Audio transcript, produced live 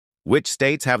Which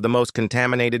states have the most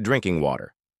contaminated drinking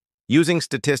water? Using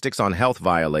statistics on health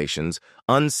violations,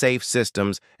 unsafe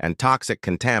systems, and toxic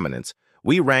contaminants,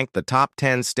 we rank the top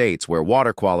 10 states where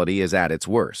water quality is at its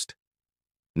worst.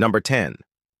 Number 10.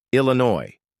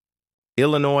 Illinois.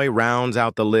 Illinois rounds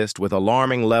out the list with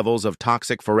alarming levels of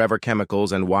toxic forever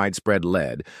chemicals and widespread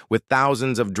lead, with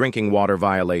thousands of drinking water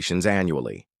violations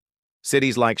annually.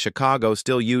 Cities like Chicago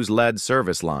still use lead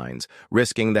service lines,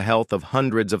 risking the health of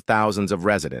hundreds of thousands of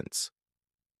residents.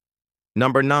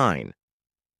 Number 9.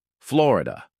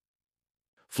 Florida.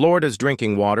 Florida's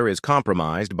drinking water is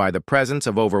compromised by the presence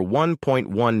of over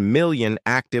 1.1 million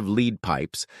active lead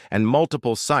pipes and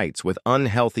multiple sites with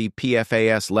unhealthy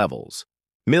PFAS levels.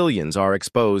 Millions are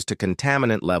exposed to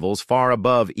contaminant levels far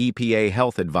above EPA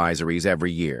health advisories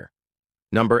every year.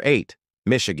 Number 8.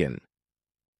 Michigan.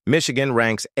 Michigan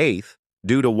ranks 8th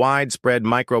due to widespread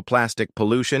microplastic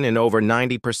pollution in over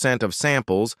 90% of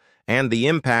samples and the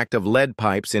impact of lead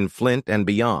pipes in Flint and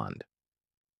beyond.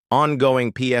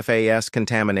 Ongoing PFAS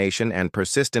contamination and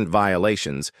persistent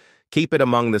violations keep it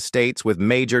among the states with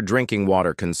major drinking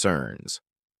water concerns.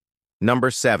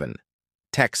 Number 7.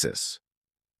 Texas.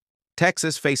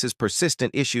 Texas faces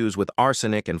persistent issues with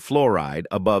arsenic and fluoride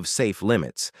above safe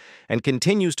limits and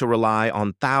continues to rely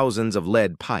on thousands of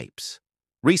lead pipes.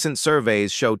 Recent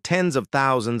surveys show tens of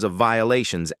thousands of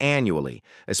violations annually,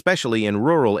 especially in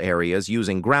rural areas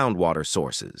using groundwater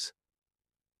sources.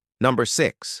 Number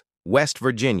 6. West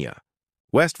Virginia.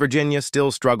 West Virginia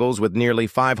still struggles with nearly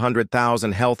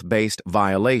 500,000 health-based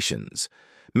violations.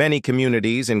 Many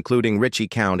communities, including Ritchie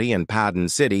County and Padden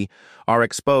City, are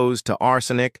exposed to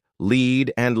arsenic,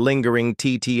 lead, and lingering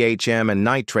TTHM and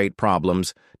nitrate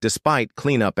problems despite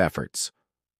cleanup efforts.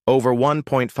 Over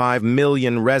 1.5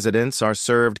 million residents are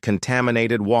served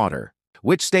contaminated water.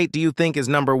 Which state do you think is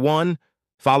number 1?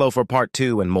 Follow for part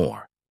 2 and more.